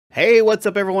Hey, what's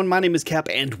up everyone? My name is Cap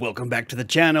and welcome back to the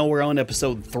channel. We're on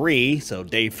episode 3, so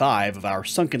day 5 of our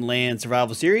Sunkenland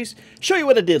survival series. Show you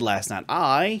what I did last night.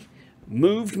 I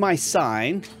moved my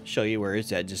sign, show you where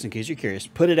it's at just in case you're curious.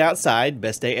 Put it outside,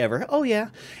 best day ever. Oh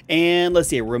yeah. And let's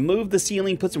see, remove the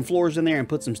ceiling, put some floors in there and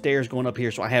put some stairs going up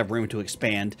here so I have room to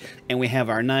expand. And we have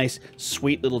our nice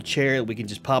sweet little chair that we can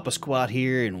just pop a squat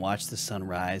here and watch the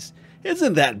sunrise.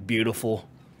 Isn't that beautiful?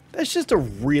 That's just a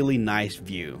really nice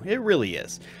view. It really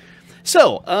is.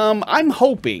 So, I'm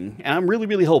hoping, and I'm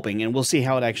really hoping, and we'll see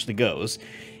how it actually goes,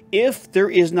 if there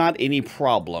is not any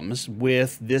problems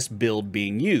with this build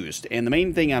being used. And the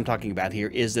main thing I'm talking about here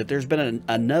is that there's been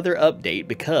another update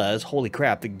because, holy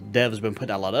crap, the dev's been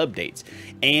putting out a lot of updates.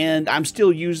 And I'm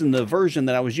still using the version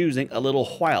that I was using a little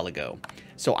while ago.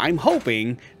 So I'm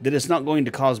hoping that it's not going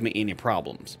to cause me any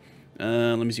problems.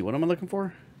 Let me see, what am I looking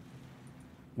for?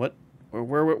 What?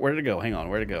 Where did it go? Hang on,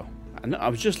 where'd it go? I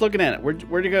was just looking at it.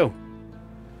 Where'd it go?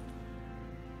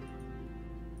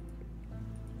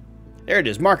 There it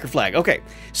is, marker flag. Okay,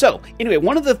 so anyway,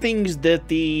 one of the things that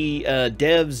the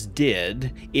devs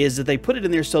did is that they put it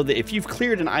in there so that if you've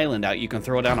cleared an island out, you can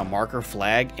throw down a marker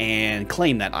flag and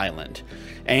claim that island.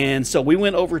 And so we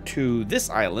went over to this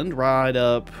island, right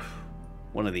up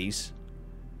one of these.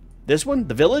 This one,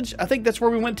 the village, I think that's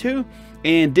where we went to,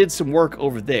 and did some work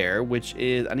over there, which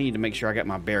is, I need to make sure I got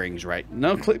my bearings right.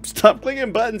 No, stop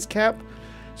clicking buttons, Cap.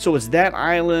 So it's that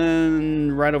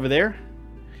island right over there.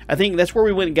 I think that's where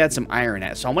we went and got some iron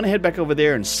at. So I'm going to head back over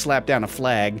there and slap down a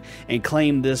flag and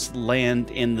claim this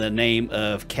land in the name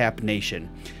of Cap Nation.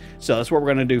 So that's what we're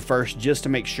going to do first, just to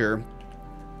make sure.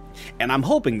 And I'm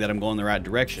hoping that I'm going the right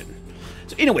direction.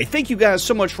 So anyway, thank you guys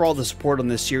so much for all the support on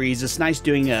this series. It's nice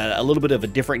doing a little bit of a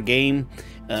different game.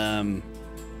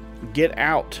 Get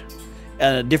out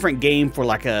a different game for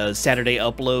like a Saturday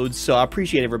upload. So I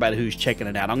appreciate everybody who's checking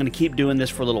it out. I'm going to keep doing this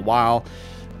for a little while.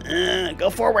 Go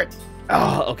forward.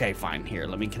 Oh, okay, fine. Here,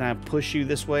 can I push you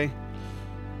this way?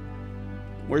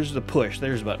 Where's the push?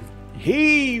 There's the button.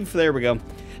 Heave! There we go.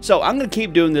 So I'm going to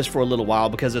keep doing this for a little while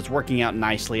because it's working out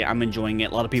nicely. I'm enjoying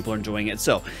it. A lot of people are enjoying it.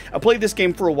 So I played this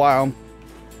game for a while.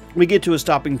 We get to a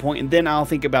stopping point, and then I'll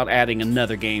think about adding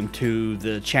another game to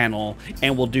the channel,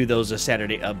 and we'll do those as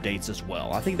Saturday updates as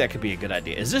well. I think that could be a good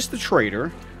idea. Is this the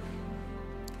trader?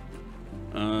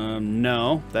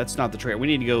 No, that's not the trader. We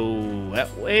need to go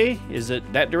that way. Is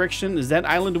it that direction? Is that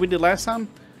island we did last time?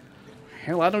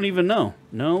 Hell, I don't even know.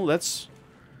 No, that's...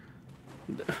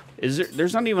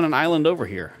 There's not even an island over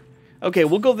here. Okay,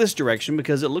 we'll go this direction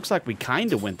because it looks like we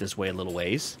kind of went this way a little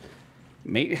ways.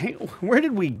 Maybe, hey, where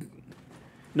did we...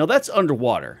 No, that's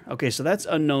underwater. Okay, so that's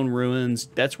Unknown Ruins.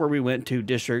 That's where we went to.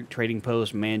 District, Trading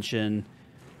Post, Mansion.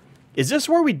 Is this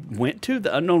where we went to?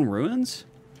 The Unknown Ruins?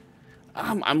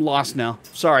 I'm lost now.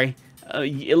 Sorry.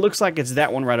 It looks like it's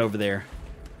that one right over there.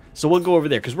 So we'll go over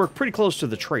there because we're pretty close to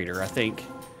the trader, I think.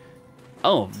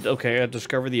 Oh, okay. I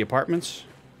discovered the apartments.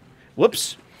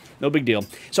 Whoops. No big deal.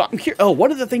 So I'm here. Oh,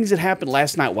 one of the things that happened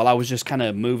last night while I was just kind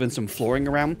of moving some flooring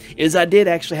around is I did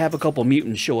actually have a couple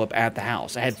mutants show up at the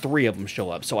house. I had 3 of them show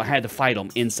up, so I had to fight them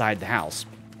inside the house.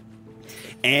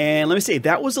 And let me say,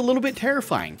 that was a little bit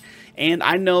terrifying. And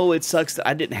I know it sucks that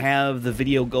I didn't have the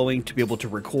video going to be able to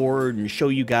record and show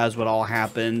you guys what all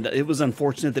happened. It was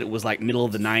unfortunate that it was like middle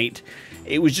of the night.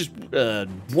 It was just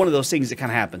one of those things that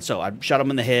kind of happened. So I shot them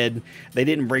in the head. They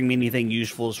didn't bring me anything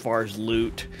useful as far as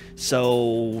loot.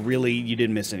 So really, you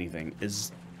didn't miss anything.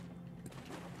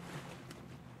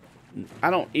 I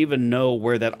don't even know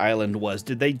where that island was.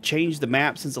 Did they change the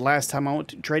map since the last time I went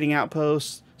to Trading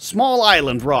Outpost? Small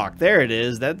Island Rock. There it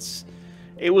is.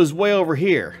 It was way over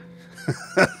here.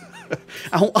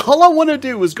 All I want to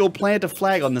do is go plant a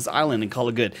flag on this island and call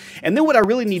it good. And then what I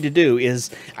really need to do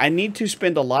is I need to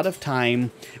spend a lot of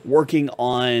time working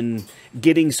on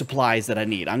getting supplies that I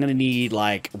need. I'm going to need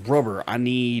like rubber. I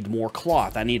need more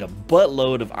cloth. I need a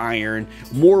buttload of iron,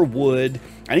 more wood.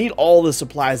 I need all the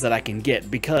supplies that I can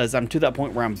get because I'm to that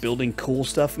point where I'm building cool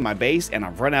stuff in my base and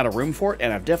I've run out of room for it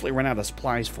and I've definitely run out of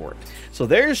supplies for it. So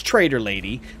there's Trader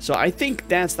Lady. So I think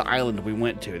that's the island we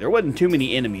went to. There wasn't too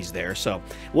many enemies there. So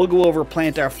we'll go over,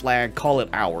 plant our flag, call it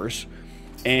ours,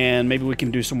 and maybe we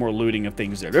can do some more looting of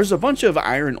things there. There's a bunch of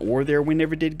iron ore there we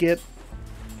never did get.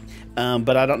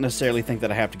 But I don't necessarily think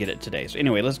that I have to get it today. So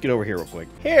anyway, let's get over here real quick.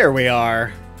 Here we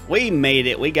are. We made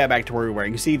it. We got back to where we were.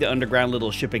 You can see the underground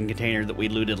little shipping container that we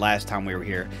looted last time we were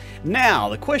here. Now,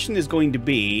 the question is going to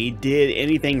be, did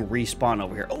anything respawn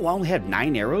over here? Oh, I only have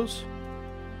 9 arrows?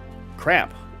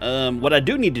 Crap. What I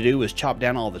do need to do is chop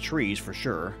down all the trees for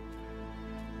sure.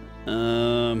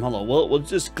 Hold on. We'll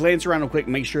just glance around real quick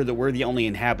and make sure that we're the only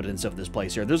inhabitants of this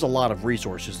place here. There's a lot of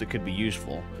resources that could be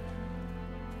useful.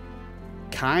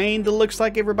 kind of looks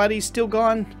like everybody's still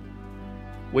gone,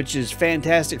 which is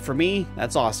fantastic for me.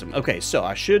 That's awesome. Okay, so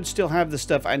I should still have the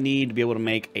stuff I need to be able to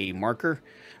make a marker.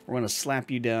 We're going to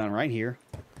slap you down right here.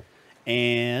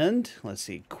 And let's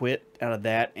see, quit out of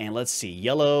that. And let's see,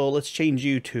 yellow. Let's change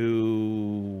you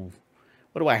to,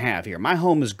 what do I have here? My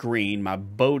home is green. My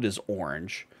boat is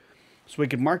orange. So we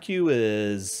can mark you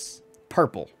as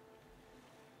purple.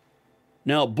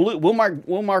 No, blue. We'll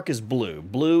mark as blue.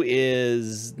 Blue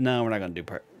is, no, we're not going to do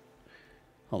purple.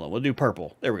 Hold on, we'll do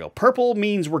purple. There we go. Purple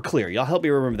means we're clear. Y'all help me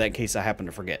remember that in case I happen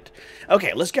to forget.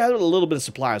 Okay, let's gather a little bit of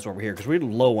supplies over here because we're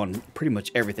low on pretty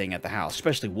much everything at the house,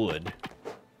 especially wood.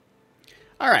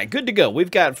 All right, good to go.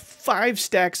 We've got 5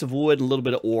 stacks of wood and a little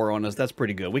bit of ore on us. That's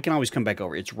pretty good. We can always come back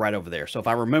over. It's right over there. So if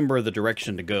I remember the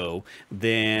direction to go,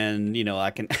 then, you know,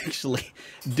 I can actually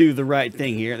do the right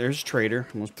thing here. There's a trader.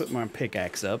 Let's put my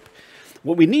pickaxe up.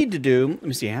 What we need to do, let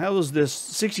me see, how is this?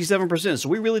 67%, so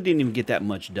we really didn't even get that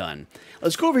much done.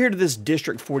 Let's go over here to this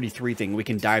District 43 thing. We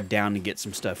can dive down and get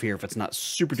some stuff here if it's not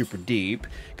super duper deep,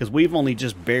 because we've only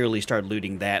just barely started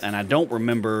looting that, and I don't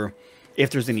remember if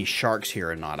there's any sharks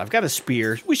here or not. I've got a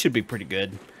spear. We should be pretty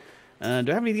good. Do I have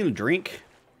anything to drink?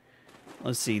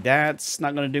 Let's see, that's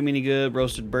not going to do me any good.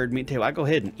 Roasted bird meat. I'll go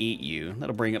ahead and eat you.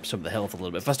 That'll bring up some of the health a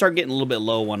little bit. If I start getting a little bit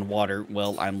low on water,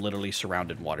 well, I'm literally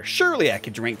surrounded in water. Surely I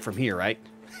could drink from here, right?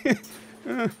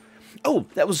 Oh,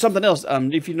 that was something else.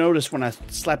 If you notice when I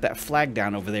slapped that flag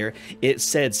down over there, it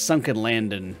said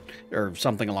Sunkenland or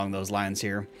something along those lines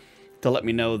here to let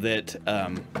me know that,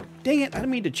 dang it, I didn't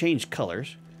mean to change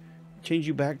colors. Change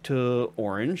you back to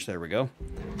orange. There we go.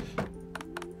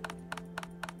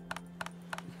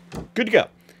 Good to go.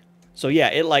 So yeah,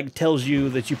 it like tells you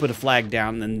that you put a flag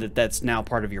down and that's now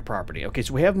part of your property. Okay,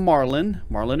 so we have marlin.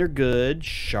 Marlin are good.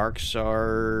 Sharks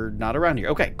are not around here.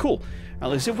 Okay, cool. All right,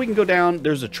 let's see if we can go down.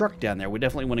 There's a truck down there. We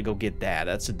definitely want to go get that.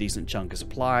 That's a decent chunk of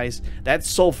supplies. That's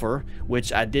sulfur,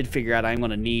 which I did figure out I'm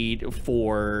going to need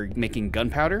for making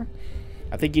gunpowder.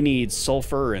 I think you need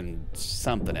sulfur and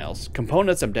something else.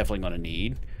 Components I'm definitely going to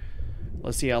need.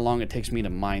 Let's see how long it takes me to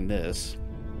mine this.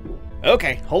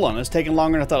 Okay, hold on. It's taking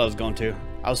longer than I thought I was going to.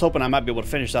 I was hoping I might be able to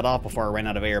finish that off before I ran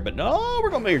out of air, but no, we're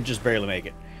going to just barely make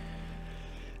it.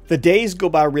 The days go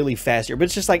by really fast here, but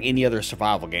it's just like any other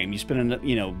survival game. You spend,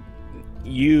 you know,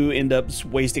 you end up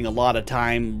wasting a lot of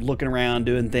time looking around,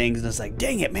 doing things, and it's like,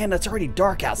 dang it, man, it's already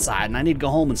dark outside, and I need to go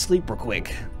home and sleep real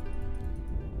quick.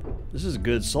 This is a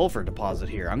good sulfur deposit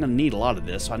here. I'm going to need a lot of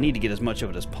this, so I need to get as much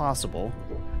of it as possible.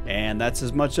 And that's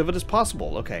as much of it as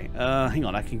possible. Okay, hang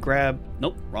on, I can grab...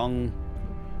 Nope, wrong...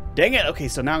 Dang it! Okay,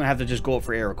 so now I'm going to have to just go up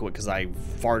for air real quick because I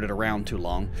farted around too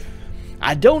long.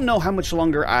 I don't know how much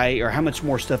longer or how much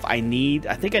more stuff I need.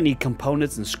 I think I need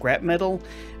components and scrap metal.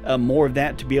 More of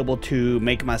that to be able to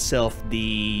make myself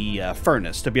the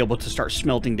furnace. To be able to start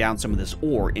smelting down some of this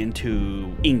ore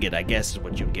into ingot, I guess is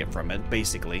what you get from it,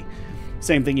 basically.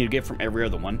 Same thing you'd get from every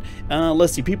other one.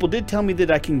 Let's see, people did tell me that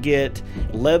I can get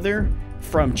leather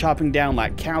from chopping down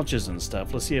like couches and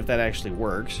stuff. Let's see if that actually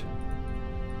works.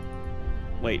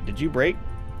 Wait, did you break?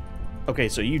 Okay,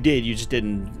 so you did, you just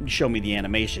didn't show me the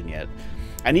animation yet.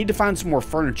 I need to find some more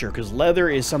furniture because leather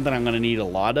is something I'm going to need a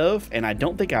lot of, and I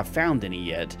don't think I've found any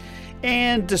yet.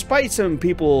 And despite some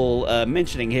people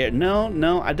mentioning here,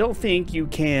 no, I don't think you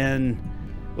can...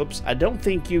 Whoops, I don't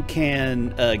think you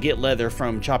can get leather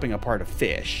from chopping apart a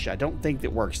fish. I don't think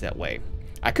that works that way.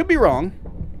 I could be wrong.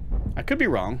 I could be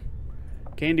wrong.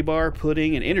 Candy bar,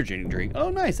 pudding, and energy drink. Oh,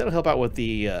 nice. That'll help out with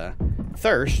the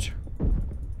thirst.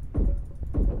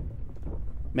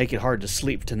 Make it hard to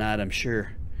sleep tonight, I'm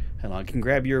sure. Hold on, I can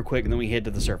grab you real quick, and then we head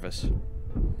to the surface.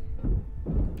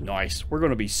 Nice. We're going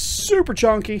to be super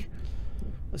chunky.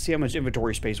 Let's see how much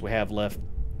inventory space we have left.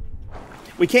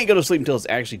 We can't go to sleep until it's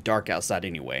actually dark outside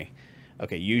anyway.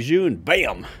 Okay, use you, and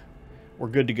bam! We're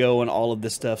good to go on all of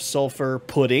this stuff. Sulfur,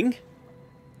 pudding.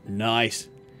 Nice.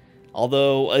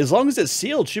 Although, as long as it's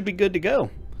sealed, should be good to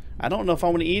go. I don't know if I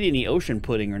want to eat any ocean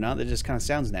pudding or not. That just kind of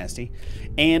sounds nasty.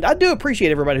 And I do appreciate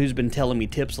everybody who's been telling me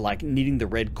tips like needing the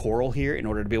red coral here in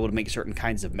order to be able to make certain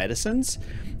kinds of medicines.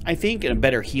 I think, and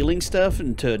better healing stuff,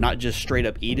 and to not just straight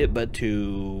up eat it, but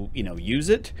to, you know, use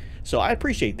it. So I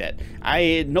appreciate that.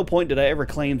 At no point did I ever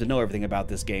claim to know everything about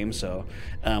this game, so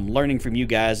learning from you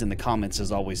guys in the comments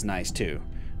is always nice too.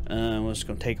 We're just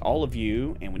going to take all of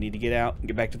you, and we need to get out and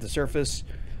get back to the surface.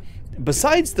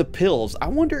 Besides the pills, I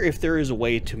wonder if there is a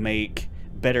way to make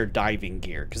better diving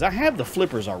gear. Because I have the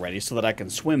flippers already so that I can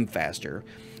swim faster.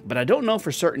 But I don't know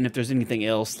for certain if there's anything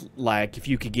else, like if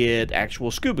you could get actual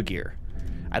scuba gear.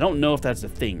 I don't know if that's a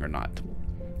thing or not.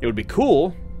 It would be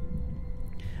cool.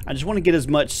 I just want to get as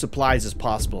much supplies as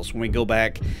possible, so when we go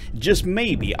back, just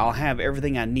maybe I'll have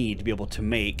everything I need to be able to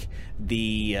make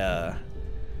the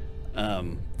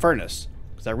furnace.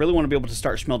 Because I really want to be able to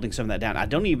start smelting some of that down. I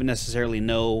don't even necessarily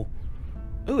know...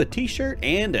 Ooh, a t-shirt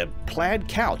and a plaid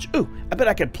couch. Ooh, I bet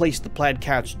I could place the plaid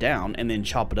couch down and then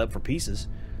chop it up for pieces.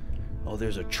 Oh,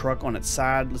 there's a truck on its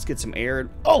side. Let's get some air.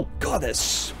 Oh, God, that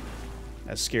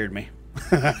scared me.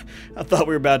 I thought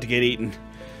we were about to get eaten.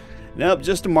 Nope,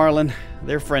 just a marlin.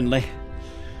 They're friendly.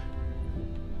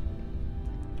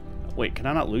 Wait, can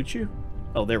I not loot you?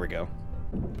 Oh, there we go.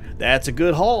 That's a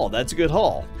good haul. That's a good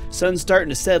haul. Sun's starting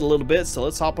to set a little bit, so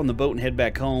let's hop on the boat and head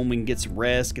back home. We can get some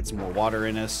rest, get some more water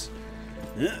in us.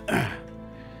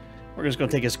 We're just going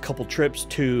to take us a couple trips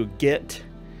to get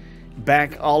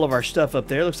back all of our stuff up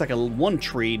there. Looks like one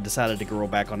tree decided to grow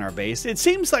back on our base. It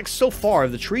seems like so far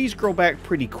the trees grow back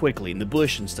pretty quickly in the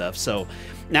bush and stuff. So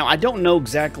now I don't know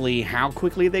exactly how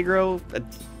quickly they grow.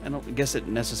 I don't guess it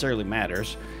necessarily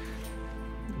matters.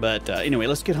 But anyway,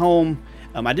 let's get home.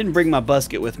 I didn't bring my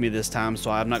basket with me this time,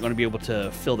 so I'm not going to be able to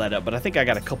fill that up. But I think I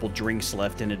got a couple drinks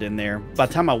left in it in there. By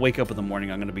the time I wake up in the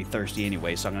morning, I'm going to be thirsty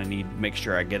anyway, so I'm going to need to make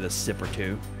sure I get a sip or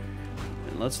two.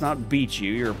 And let's not beach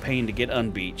you. You're a pain to get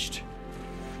unbeached.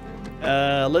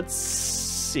 Let's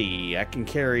see. I can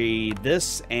carry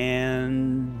this,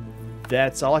 and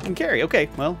that's all I can carry. Okay,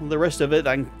 well, the rest of it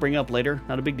I can bring up later.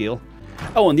 Not a big deal.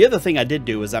 Oh, and the other thing I did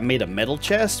do is I made a metal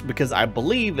chest because I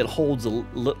believe it holds a...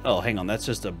 Oh, hang on. That's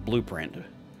just a blueprint.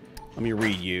 Let me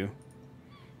read you.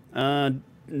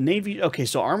 Navy... Okay,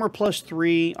 so armor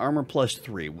 +3, armor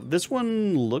 +3. This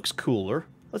one looks cooler.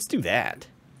 Let's do that.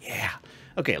 Yeah.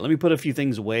 Okay, let me put a few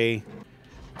things away.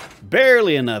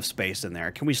 Barely enough space in there.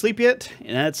 Can we sleep yet?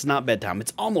 And that's not bedtime.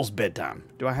 It's almost bedtime.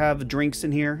 Do I have the drinks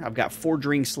in here? I've got 4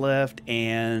 drinks left,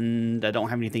 and I don't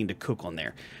have anything to cook on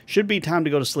there. Should be time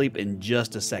to go to sleep in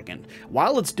just a second.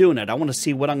 While it's doing it, I want to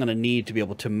see what I'm going to need to be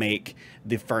able to make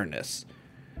the furnace.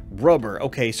 Rubber.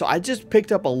 Okay, so I just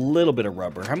picked up a little bit of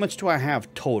rubber. How much do I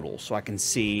have total so I can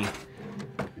see?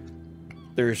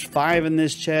 There's 5 in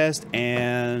this chest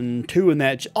and 2 in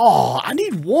that. Oh, I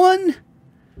need 1?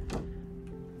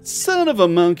 Son of a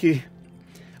monkey.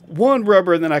 1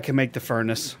 rubber and then I can make the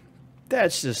furnace.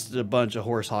 That's just a bunch of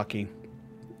horse hockey.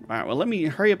 Alright, well, let me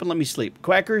hurry up and let me sleep.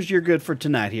 Quackers, you're good for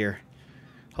tonight here.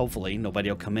 Hopefully, nobody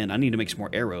will come in. I need to make some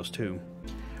more arrows, too.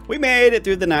 We made it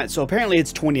through the night, so apparently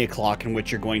it's 20 o'clock in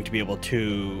which you're going to be able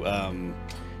to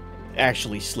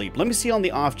actually sleep. Let me see on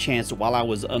the off chance that while I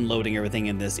was unloading everything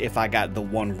in this, if I got the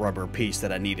 1 rubber piece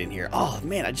that I need in here. Oh,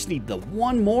 man, I just need the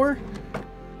 1 more.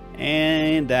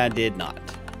 And I did not.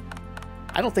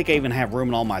 I don't think I even have room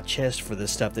in all my chests for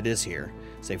this stuff that is here.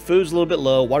 Say food's a little bit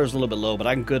low, water's a little bit low, but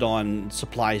I'm good on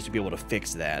supplies to be able to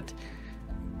fix that.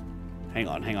 Hang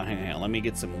on. Let me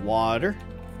get some water.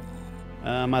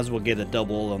 Might as well get a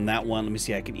double on that one. Let me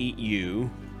see, I can eat you.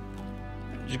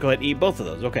 Just go ahead and eat both of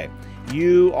those. Okay.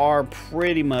 You are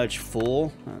pretty much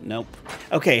full. Nope.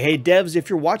 Okay, hey devs, if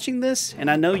you're watching this, and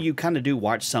I know you kind of do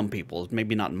watch some people,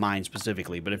 maybe not mine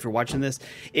specifically, but if you're watching this,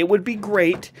 it would be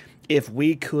great if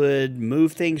we could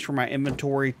move things from our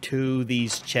inventory to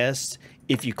these chests.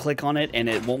 If you click on it and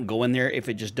it won't go in there if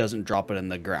it just doesn't drop it in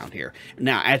the ground here.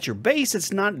 Now, at your base,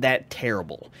 it's not that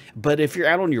terrible. But if you're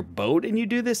out on your boat and you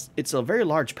do this, it's a very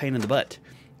large pain in the butt.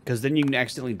 Because then you can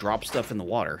accidentally drop stuff in the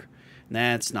water.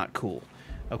 That's not cool.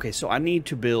 Okay, so I need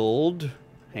to build...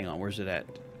 Hang on, where's it at?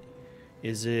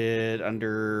 Is it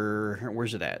under...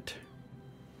 Where's it at?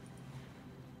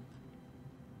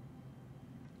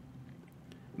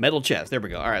 Metal chest. There we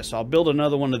go. All right, so I'll build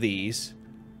another one of these.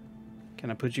 Can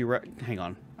I put you right... Hang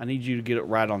on. I need you to get it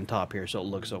right on top here so it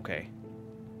looks okay.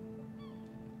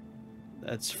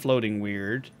 That's floating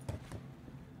weird.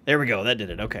 There we go. That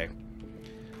did it. Okay.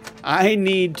 I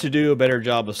need to do a better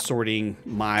job of sorting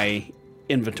my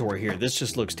inventory here. This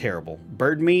just looks terrible.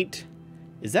 Bird meat.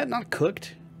 Is that not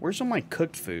cooked? Where's all my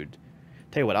cooked food?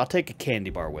 Tell you what, I'll take a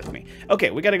candy bar with me. Okay,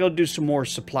 we got to go do some more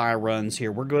supply runs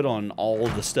here. We're good on all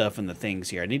the stuff and the things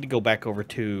here. I need to go back over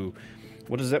to...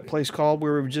 What is that place called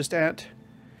where we were just at?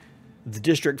 The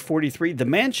District 43. The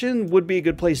mansion would be a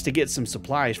good place to get some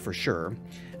supplies for sure.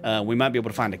 We might be able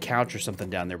to find a couch or something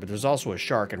down there, but there's also a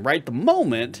shark. And right at the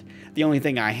moment, the only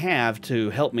thing I have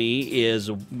to help me is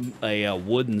a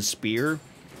wooden spear.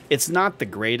 It's not the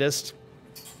greatest.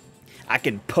 I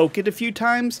can poke it a few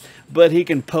times, but he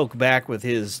can poke back with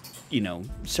his, you know,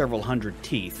 several hundred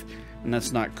teeth. And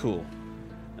that's not cool.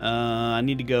 I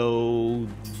need to go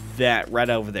that right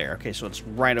over there. Okay, so it's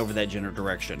right over that general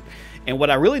direction. And what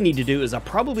I really need to do is I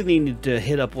probably need to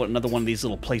hit up another one of these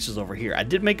little places over here. I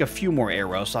did make a few more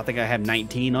arrows, so I think I have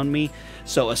 19 on me.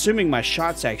 So assuming my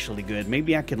shot's actually good,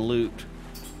 maybe I can loot.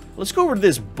 Let's go over to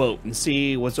this boat and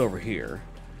see what's over here.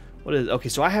 What is... Okay,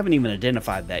 so I haven't even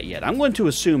identified that yet. I'm going to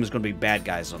assume there's going to be bad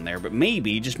guys on there, but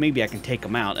maybe, just maybe I can take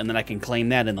them out, and then I can claim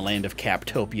that in the land of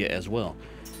Captopia as well.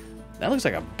 That looks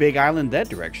like a big island that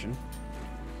direction.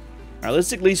 Alright,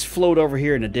 let's at least float over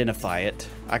here and identify it.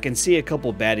 I can see a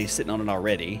couple baddies sitting on it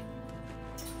already.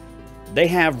 They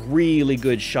have really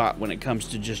good shot when it comes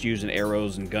to just using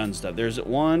arrows and gun stuff. There's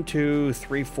 1, 2,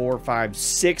 3, 4, 5,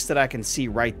 6 that I can see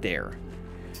right there.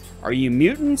 Are you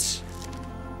mutants?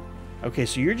 Okay,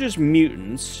 so you're just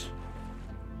mutants.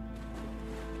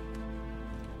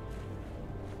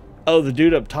 Oh, the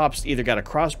dude up top's either got a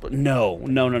crossbow.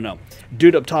 No.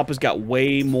 Dude up top has got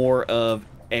way more of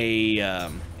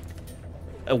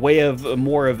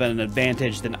more of an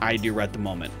advantage than I do right at the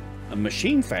moment. A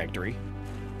machine factory.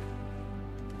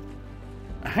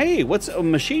 Hey, what's a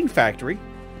machine factory?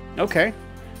 Okay,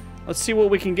 let's see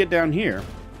what we can get down here.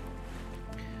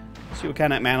 See what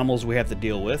kind of animals we have to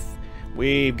deal with.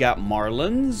 We've got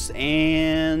marlins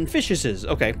and fishes.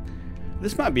 Okay,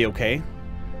 this might be okay.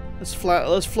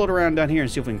 Let's float around down here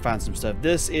and see if we can find some stuff.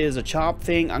 This is a chop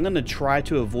thing. I'm gonna try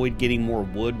to avoid getting more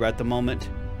wood right at the moment.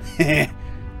 Can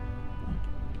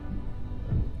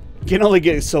only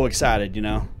get so excited, you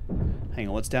know. Hang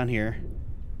on, what's down here?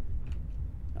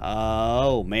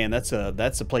 Oh man, that's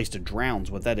a place to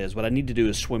drown's what that is. What I need to do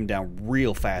is swim down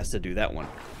real fast to do that one.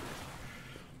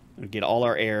 Get all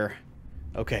our air.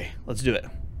 Okay, let's do it.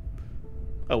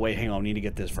 Oh wait, hang on, I need to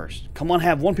get this first. Come on,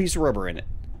 have one piece of rubber in it.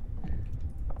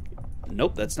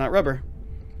 Nope, that's not rubber.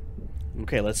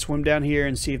 Okay, let's swim down here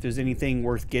and see if there's anything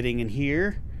worth getting in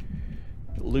here.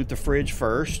 Loot the fridge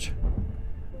first.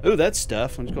 Ooh, that's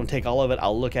stuff. I'm just going to take all of it.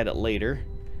 I'll look at it later.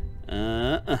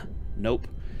 Nope.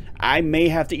 I may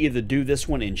have to either do this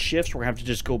one in shifts, where I have to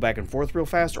just go back and forth real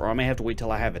fast, or I may have to wait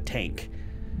till I have a tank.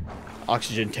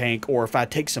 Oxygen tank, or if I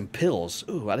take some pills.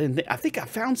 Ooh, I think I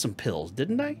found some pills,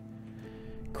 didn't I?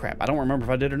 Crap, I don't remember if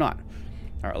I did or not.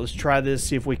 Alright, let's try this,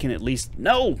 see if we can at least...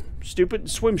 No! Stupid,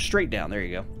 swim straight down. There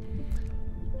you go.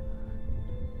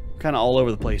 Kind of all over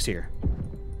the place here.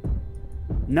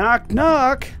 Knock,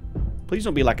 knock! Please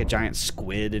don't be like a giant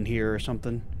squid in here or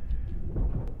something.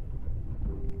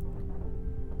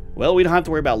 Well, we don't have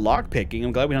to worry about lockpicking.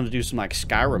 I'm glad we don't have to do some, like,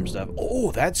 Skyrim stuff.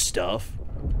 Oh, that's stuff.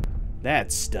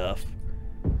 That's stuff.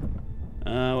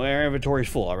 Our inventory's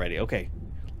full already. Okay.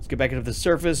 Let's get back into the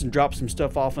surface and drop some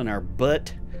stuff off in our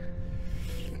butt.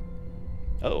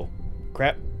 Uh-oh.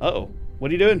 Crap. Uh-oh.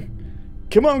 What are you doing?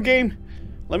 Come on, game.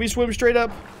 Let me swim straight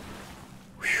up.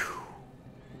 Whew.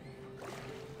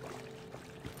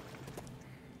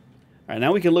 Alright,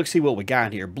 now we can look, see what we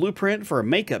got here. Blueprint for a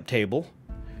makeup table.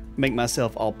 Make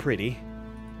myself all pretty.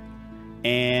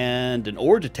 And an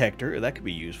ore detector. That could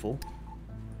be useful.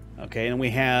 Okay, and we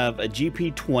have a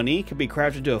GP20. Can be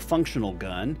crafted to a functional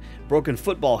gun. Broken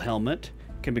football helmet.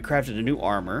 Can be crafted to new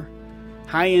armor.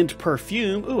 High-end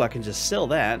perfume. Ooh, I can just sell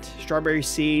that. Strawberry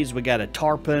seeds. We got a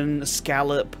tarpon, a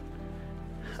scallop,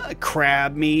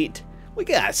 crab meat. We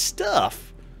got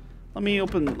stuff. Let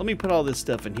me put all this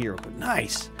stuff in here.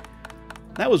 Nice.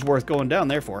 That was worth going down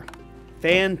there for.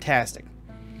 Fantastic.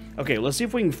 Okay, let's see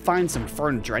if we can find some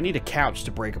furniture. I need a couch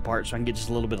to break apart so I can get just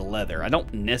a little bit of leather. I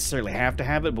don't necessarily have to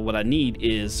have it, but what I need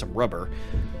is some rubber.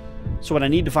 So what I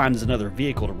need to find is another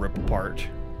vehicle to rip apart.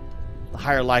 The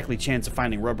higher likely chance of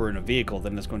finding rubber in a vehicle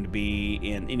than it's going to be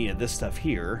in any of this stuff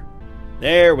here.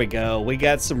 There we go. We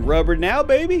got some rubber now,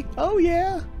 baby. Oh,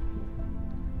 yeah.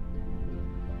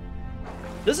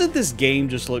 Doesn't this game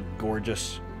just look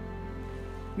gorgeous?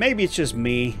 Maybe it's just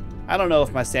me. I don't know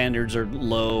if my standards are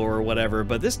low or whatever,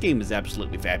 but this game is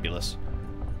absolutely fabulous.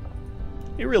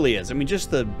 It really is. I mean,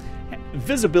 just the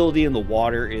visibility in the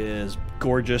water is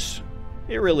gorgeous.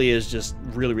 It really is just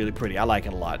really, really pretty. I like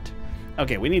it a lot.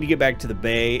 Okay, we need to get back to the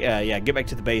bay. Yeah, get back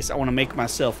to the base. I want to make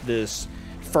myself this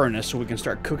furnace so we can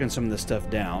start cooking some of this stuff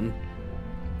down.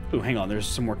 Ooh, hang on. There's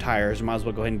some more tires. Might as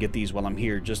well go ahead and get these while I'm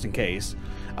here, just in case.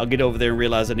 I'll get over there and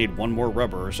realize I need one more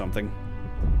rubber or something.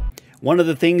 One of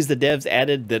the things the devs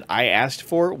added that I asked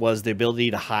for was the ability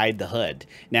to hide the HUD.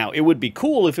 Now, it would be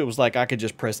cool if it was like I could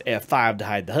just press F5 to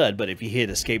hide the HUD, but if you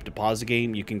hit escape to pause the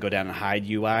game, you can go down and hide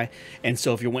UI. And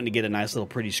so if you're wanting to get a nice little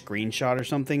pretty screenshot or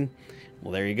something,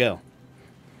 well, there you go.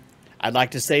 I'd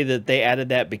like to say that they added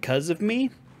that because of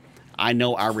me. I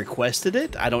know I requested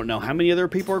it. I don't know how many other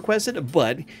people requested it,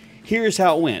 but here's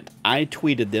how it went. I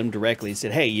tweeted them directly and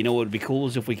said, hey, you know what would be cool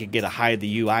is if we could get a hide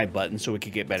the UI button so we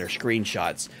could get better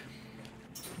screenshots.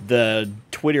 The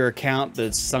Twitter account, the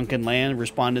Sunkenland,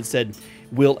 responded and said,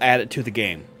 we'll add it to the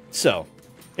game. So,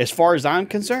 as far as I'm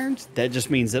concerned, that just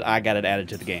means that I got it added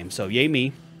to the game. So, yay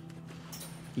me.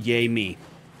 Yay me.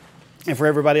 And for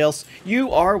everybody else,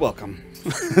 you are welcome.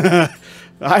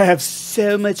 I have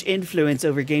so much influence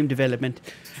over game development.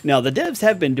 Now, the devs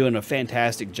have been doing a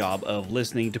fantastic job of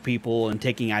listening to people and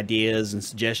taking ideas and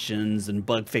suggestions and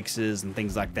bug fixes and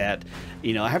things like that.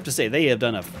 You know, I have to say, they have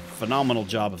done a phenomenal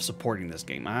job of supporting this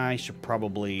game. I should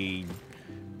probably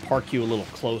park you a little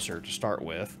closer to start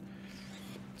with,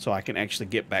 so I can actually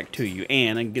get back to you,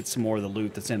 and I can get some more of the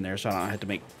loot that's in there so I don't have to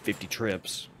make 50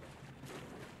 trips.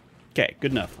 Okay,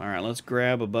 good enough. All right, let's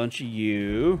grab a bunch of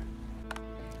you.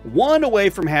 One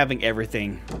away from having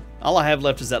everything. All I have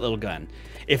left is that little gun.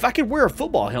 If I could wear a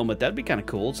football helmet, that'd be kind of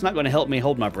cool. It's not going to help me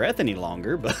hold my breath any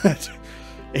longer, but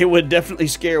it would definitely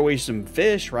scare away some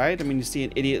fish, right? I mean, you see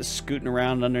an idiot scooting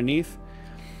around underneath.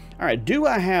 All right, do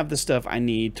I have the stuff I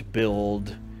need to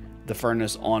build the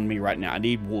furnace on me right now? I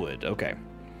need wood. Okay.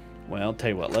 Well, tell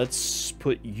you what, let's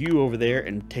put you over there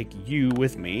and take you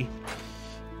with me.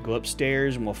 Go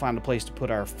upstairs and we'll find a place to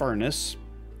put our furnace.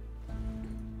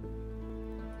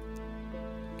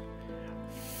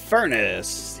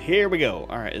 Furnace! Here we go.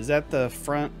 Alright, is that the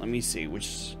front? Let me see,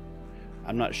 which...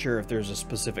 I'm not sure if there's a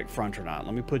specific front or not.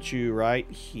 Let me put you right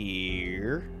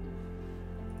here.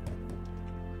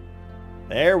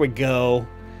 There we go.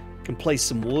 Can place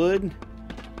some wood.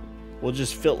 We'll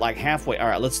just fill it like halfway. All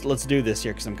right, let's do this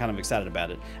here because I'm kind of excited about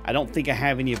it. I don't think I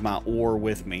have any of my ore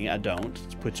with me. I don't.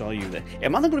 Let's put all you there.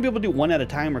 Am I not going to be able to do one at a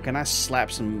time, or can I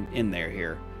slap some in there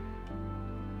here?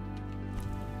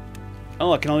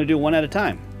 Oh, I can only do one at a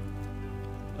time.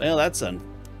 Well, that's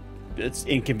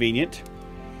inconvenient.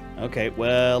 Okay,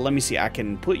 well, let me see. I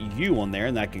can put you on there,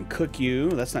 and I can cook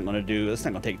you. That's not going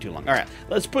to take too long. All right,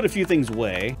 let's put a few things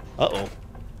away. Uh-oh.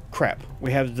 Crap.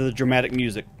 We have the dramatic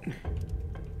music.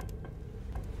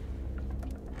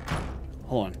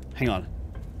 Hold on. Hang on.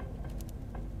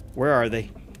 Where are they?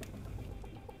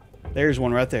 There's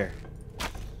one right there.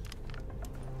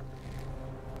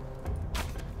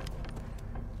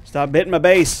 Stop hitting my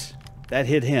base. That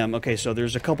hit him. Okay, so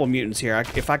there's a couple mutants here.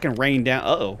 If I can rain down...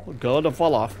 Uh-oh. Go, don't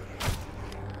fall off.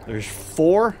 There's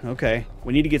 4. Okay.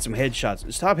 We need to get some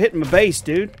headshots. Stop hitting my base,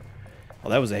 dude. Oh,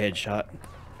 that was a headshot.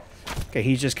 Okay,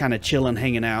 he's just kind of chilling,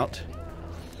 hanging out.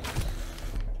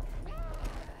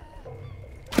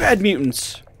 Bad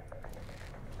mutants.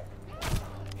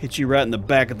 Hit you right in the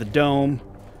back of the dome.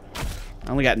 I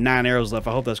only got 9 arrows left.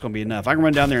 I hope that's going to be enough. I can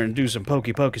run down there and do some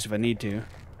pokey pokers if I need to.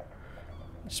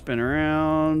 Spin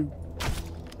around.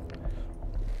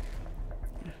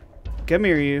 Come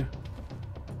here, you.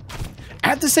 I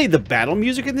have to say the battle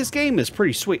music in this game is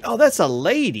pretty sweet. Oh, that's a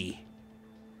lady.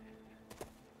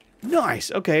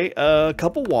 Nice. Okay, a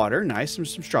cup of water. Nice. Some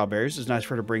strawberries. It's nice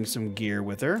for her to bring some gear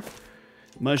with her.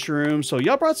 Mushrooms. So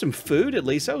y'all brought some food at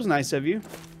least. That was nice of you.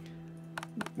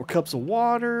 More cups of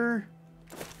water.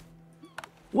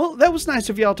 Well, that was nice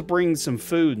of y'all to bring some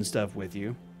food and stuff with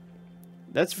you.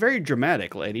 That's very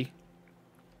dramatic, lady.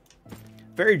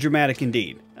 Very dramatic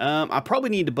indeed. I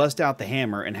probably need to bust out the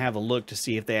hammer and have a look to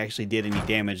see if they actually did any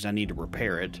damage and I need to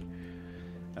repair it.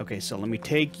 Okay, so let me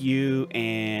take you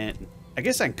and... I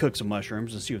guess I can cook some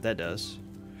mushrooms and see what that does.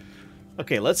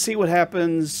 Okay, let's see what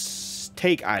happens.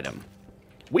 Take item.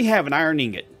 We have an iron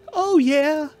ingot. Oh,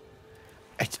 yeah.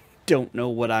 I don't know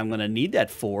what I'm going to need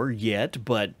that for yet,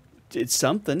 but it's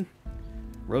something.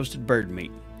 Roasted bird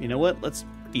meat. You know what? Let's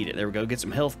eat it. There we go. Get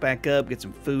some health back up. Get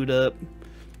some food up.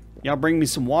 Y'all bring me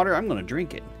some water. I'm going to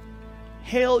drink it.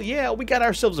 Hell yeah. We got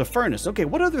ourselves a furnace. Okay,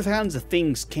 what other kinds of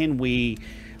things can we...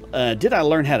 did I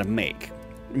learn how to make?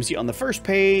 Let me see. On the first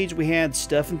page, we had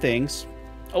stuff and things.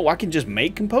 Oh, I can just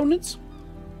make components?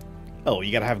 Oh,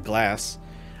 you got to have glass.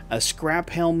 A scrap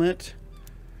helmet.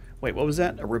 Wait, what was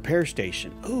that? A repair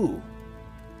station. Ooh.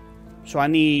 So I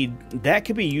need... That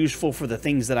could be useful for the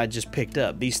things that I just picked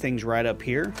up. These things right up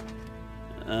here.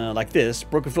 Like this.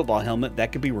 Broken football helmet.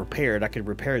 That could be repaired. I could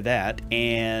repair that.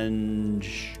 And...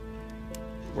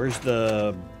 Where's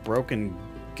the broken...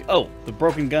 Oh, the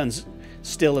broken gun's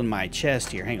still in my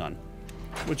chest here. Hang on.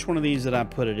 Which one of these did I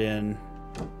put it in?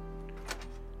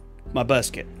 My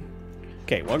basket.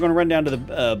 Okay, well, I'm going to run down to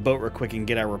the boat real quick and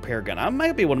get our repair gun. I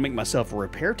might be able to make myself a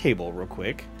repair table real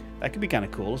quick. That could be kind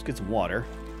of cool. Let's get some water.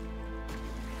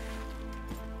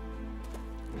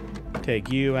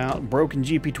 Take you out. Broken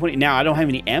GP20. Now, I don't have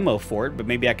any ammo for it, but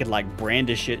maybe I could, like,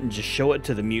 brandish it and just show it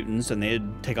to the mutants and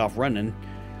they'd take off running.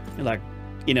 They're like,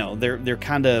 you know, they're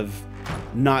kind of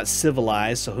not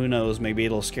civilized, so who knows? Maybe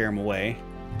it'll scare them away.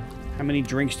 How many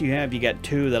drinks do you have? You got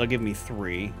 2. That'll give me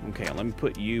 3. Okay, let me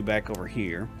put you back over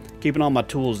here. Keeping all my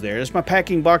tools there. That's my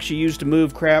packing box you use to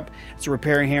move crap. It's a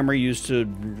repairing hammer used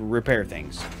to repair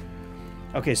things.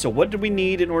 Okay, so what do we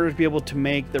need in order to be able to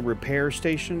make the repair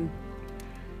station?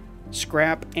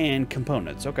 Scrap and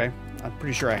components. Okay. I'm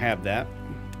pretty sure I have that.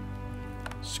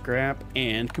 Scrap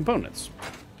and components.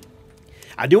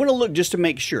 I do want to look just to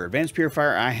make sure. Advanced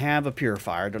purifier, I have a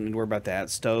purifier. Don't need to worry about that.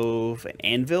 Stove and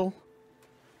anvil.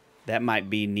 That might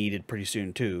be needed pretty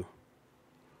soon too.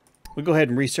 We'll go ahead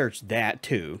and research that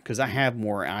too, because I have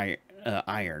more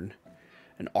iron.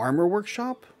 An armor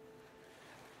workshop?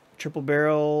 Triple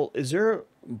barrel. Is there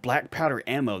black powder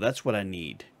ammo? That's what I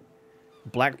need.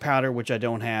 Black powder, which I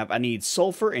don't have. I need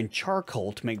sulfur and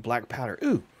charcoal to make black powder.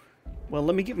 Ooh. Well,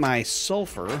 let me get my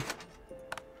sulfur.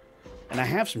 And I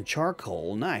have some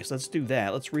charcoal. Nice. Let's do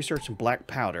that. Let's research some black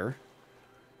powder.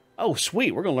 Oh,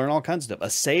 sweet. We're going to learn all kinds of stuff. A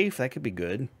safe. That could be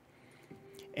good.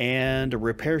 And a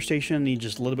repair station. Need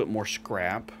just a little bit more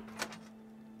scrap.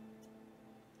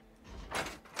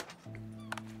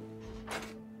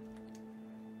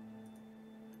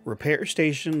 Repair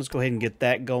station. Let's go ahead and get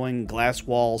that going. Glass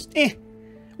walls.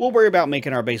 We'll worry about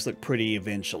making our base look pretty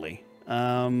eventually.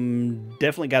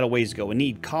 Definitely got a ways to go. We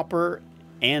need copper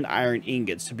and iron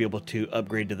ingots to be able to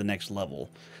upgrade to the next level.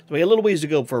 So we got a little ways to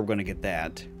go before we're going to get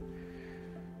that.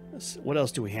 What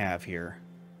else do we have here?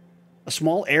 A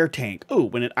small air tank. Ooh,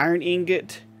 when an iron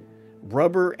ingot,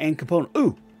 rubber, and component.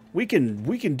 Ooh, we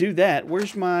can do that.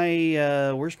 Where's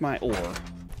my ore?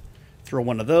 Throw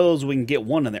one of those. We can get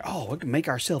one in there. Oh, we can make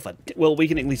ourselves a... Well, we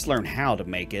can at least learn how to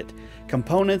make it.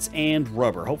 Components and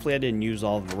rubber. Hopefully I didn't use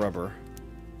all of the rubber.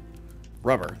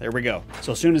 Rubber. There we go.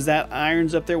 So as soon as that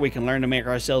iron's up there, we can learn to make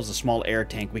ourselves a small air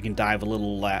tank. We can dive a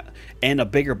little... and a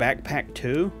bigger backpack,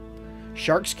 too.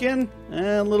 Shark skin?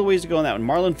 A little ways to go on that one.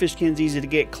 Marlin fish skin's easy to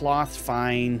get. Cloth,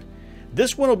 fine.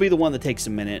 This one will be the one that takes a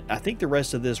minute. I think the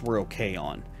rest of this we're okay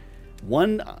on.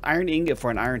 One iron ingot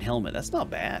for an iron helmet. That's not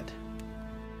bad.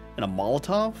 And a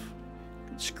Molotov?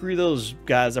 Screw those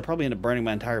guys. I'll probably end up burning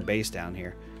my entire base down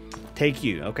here. Take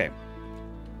you. Okay.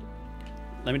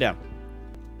 Let me down.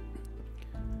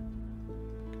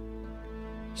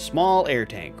 Small air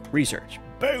tank. Research.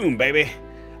 Boom, baby.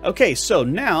 Okay, so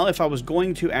now if I was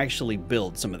going to actually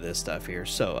build some of this stuff here.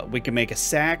 So we can make a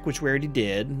sack, which we already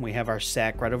did. We have our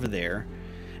sack right over there.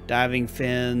 Diving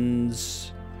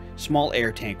fins... Small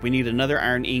air tank. We need another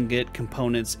iron ingot,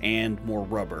 components, and more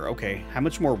rubber. Okay, how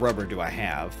much more rubber do I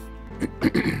have?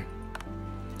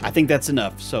 I think that's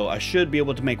enough. So I should be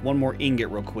able to make one more ingot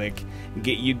real quick and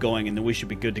get you going, and then we should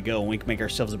be good to go. And we can make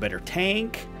ourselves a better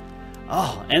tank.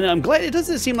 Oh, and I'm glad it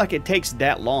doesn't seem like it takes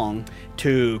that long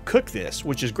to cook this,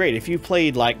 which is great. If you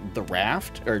played like the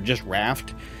Raft, or just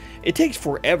Raft, it takes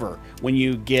forever when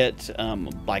you get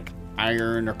like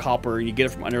iron or copper, and you get it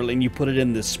from under, and you put it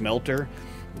in the smelter.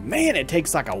 Man, it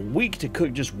takes like a week to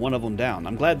cook just one of them down.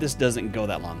 I'm glad this doesn't go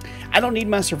that long. I don't need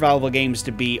my survival games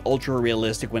to be ultra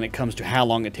realistic when it comes to how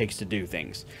long it takes to do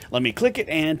things. Let me click it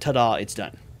and ta-da, it's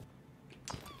done.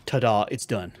 Ta-da, it's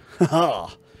done.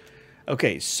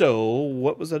 Okay, so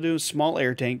what was I doing? Small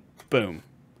air tank. Boom.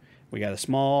 We got a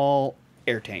small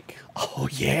air tank. Oh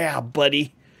yeah,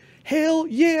 buddy. Hell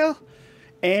yeah.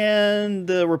 And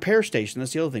the repair station.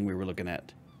 That's the other thing we were looking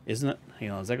at. Isn't it?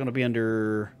 Hang on, is that going to be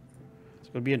under...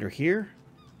 Going to be under here?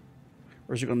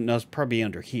 Or is it going to... No, it's probably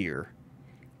under here.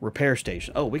 Repair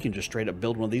station. Oh, we can just straight up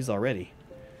build one of these already.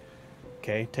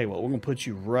 Okay, tell you what, we're going to put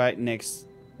you right next...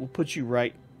 We'll put you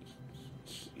right...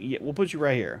 Yeah, we'll put you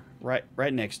right here.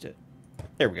 Right next to it.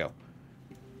 There we go.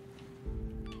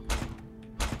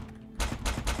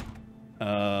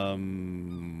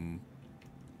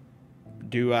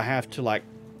 Do I have to, like,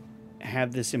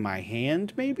 have this in my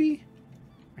hand, maybe?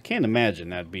 I can't imagine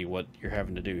that'd be what you're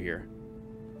having to do here.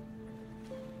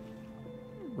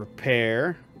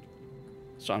 Repair.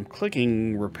 So I'm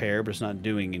clicking repair, but it's not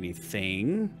doing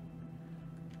anything.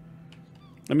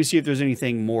 Let me see if there's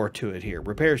anything more to it here.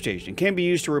 Repair station. Can be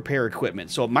used to repair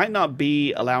equipment. So it might not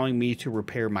be allowing me to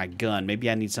repair my gun. Maybe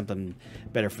I need something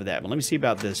better for that. But let me see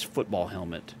about this football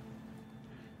helmet.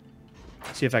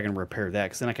 See if I can repair that,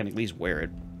 because then I can at least wear it.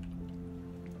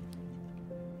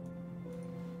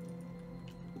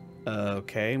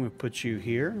 Okay, I'm going to put you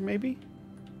here, maybe?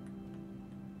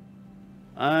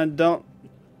 I don't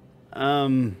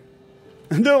know.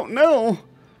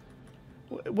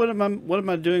 What am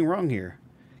I doing wrong here?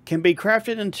 Can be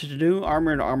crafted into new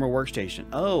armor and armor workstation.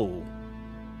 Oh.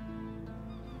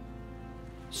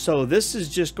 So this is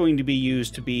just going to be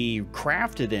used to be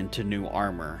crafted into new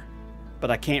armor.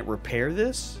 But I can't repair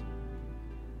this?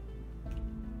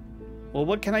 Well,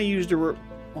 what can I use to...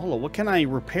 Hold on, what can I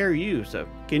repair you? So,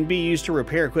 can be used to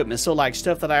repair equipment. So, like,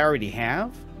 stuff that I already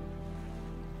have?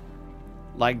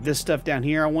 Like this stuff down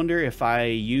here, I wonder if I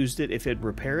used it, if it'd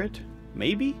repair it?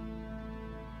 Maybe?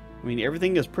 I mean,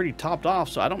 everything is pretty topped off,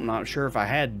 so I'm not sure if I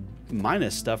had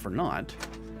minus stuff or not.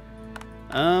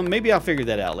 Maybe I'll figure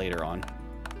that out later on.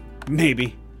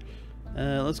 Maybe.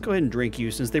 Let's go ahead and drink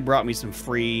you since they brought me some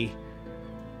free...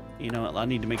 You know what? I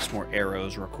need to make some more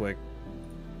arrows real quick.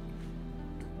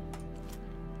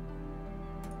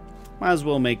 Might as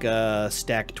well make a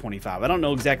stack 25. I don't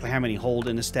know exactly how many hold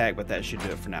in a stack, but that should do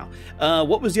it for now.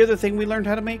 What was the other thing we learned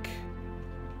how to make?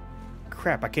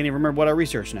 Crap, I can't even remember what I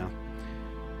researched now.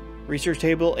 Research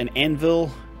table, an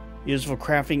anvil, useful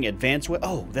crafting, advanced way.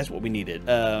 Oh, that's what we needed.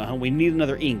 We need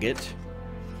another ingot.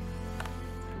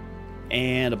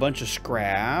 And a bunch of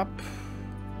scrap.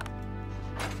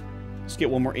 Let's get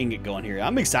one more ingot going here.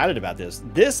 I'm excited about this.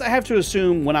 This, I have to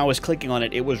assume, when I was clicking on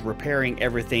it, it was repairing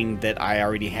everything that I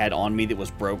already had on me that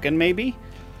was broken, maybe?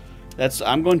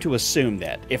 I'm going to assume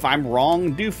that. If I'm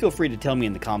wrong, do feel free to tell me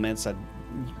in the comments.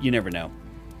 You never know.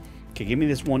 Okay, give me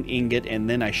this one ingot, and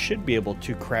then I should be able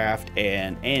to craft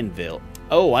an anvil.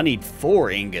 Oh, I need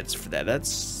 4 ingots for that.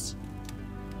 That's...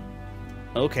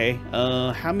 Okay,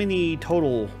 how many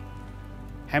total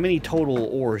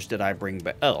ores did I bring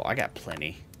back? Oh, I got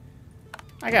plenty.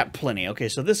 Okay,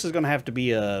 so this is going to have to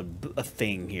be a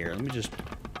thing here. Let me just...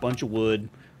 Bunch of wood.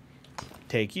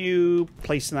 Take you.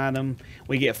 Place an item.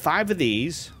 We get 5 of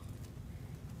these.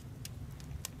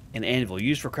 An anvil.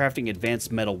 Used for crafting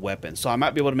advanced metal weapons. So I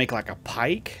might be able to make like a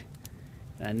pike.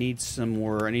 I need some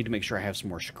more... I need to make sure I have some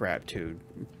more scrap too.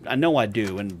 I know I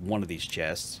do in one of these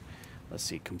chests. Let's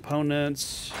see.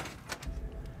 Components.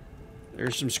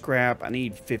 There's some scrap. I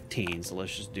need 15, so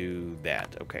let's just do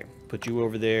that. Okay. Put you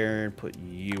over there. Put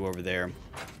you over there.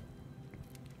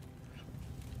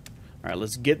 Alright,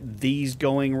 let's get these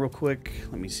going real quick.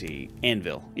 Let me see.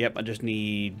 Anvil. Yep, I just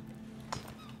need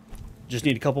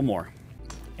a couple more.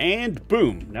 And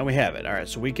boom! Now we have it. Alright,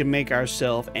 so we can make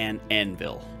ourselves an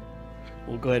anvil.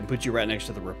 We'll go ahead and put you right next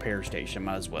to the repair station.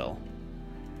 Might as well.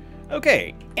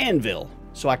 Okay, anvil.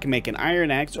 So I can make an iron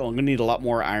axe. Oh, I'm going to need a lot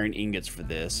more iron ingots for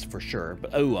this, for sure.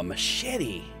 But, oh, a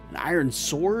machete. An iron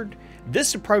sword.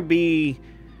 This would probably be...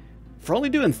 For only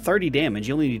doing 30 damage,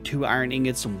 you only need 2 iron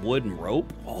ingots, some wood, and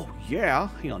rope. Oh, yeah.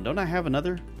 Hang on, don't I have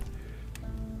another?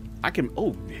 I can...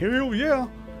 Oh, hell yeah.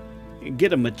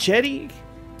 Get a machete.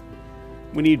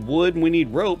 We need wood and we need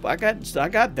rope. I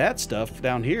got that stuff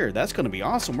down here. That's going to be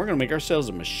awesome. We're going to make ourselves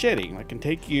a machete. I can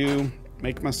take you,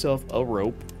 make myself a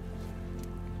rope.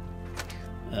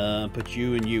 Put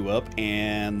you and you up,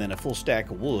 and then a full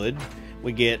stack of wood.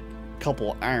 We get a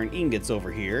couple iron ingots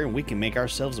over here, and we can make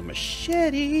ourselves a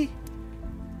machete.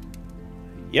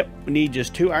 Yep, we need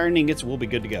just 2 iron ingots, and we'll be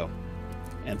good to go.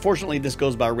 And fortunately, this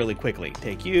goes by really quickly.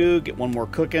 Take you, get one more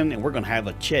cooking, and we're going to have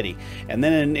a machete. And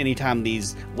then anytime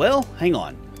these... Well, hang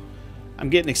on. I'm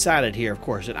getting excited here, of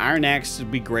course. An iron axe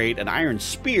would be great. An iron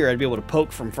spear, I'd be able to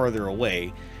poke from further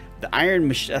away. The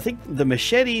iron, I think the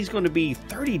machete is going to be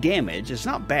 30 damage. It's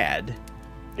not bad.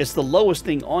 It's the lowest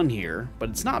thing on here, but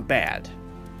it's not bad.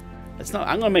 It's not.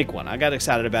 I'm going to make one. I got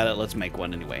excited about it. Let's make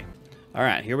one anyway. All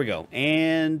right, here we go.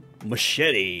 And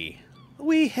machete.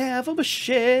 We have a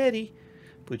machete.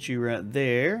 Put you right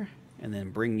there, and then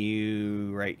bring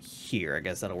you right here. I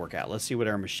guess that'll work out. Let's see what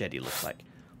our machete looks like.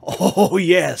 Oh,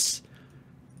 yes.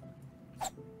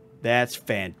 That's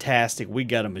fantastic. We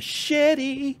got a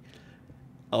machete.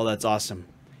 Oh, that's awesome.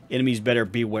 Enemies better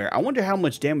beware. I wonder how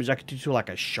much damage I could do to like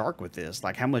a shark with this.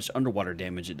 Like how much underwater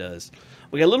damage it does.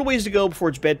 We got a little ways to go before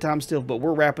it's bedtime still, but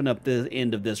we're wrapping up the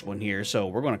end of this one here. So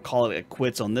we're going to call it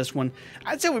quits on this one.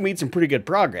 I'd say we made some pretty good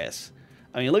progress.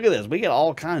 I mean, look at this. We got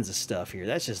all kinds of stuff here.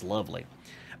 That's just lovely.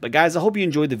 But guys, I hope you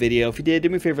enjoyed the video. If you did, do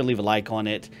me a favor and leave a like on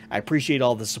it. I appreciate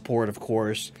all the support, of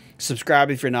course. Subscribe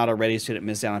if you're not already so you don't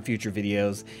miss out on future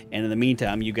videos. And in the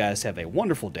meantime, you guys have a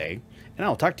wonderful day, and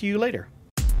I'll talk to you later.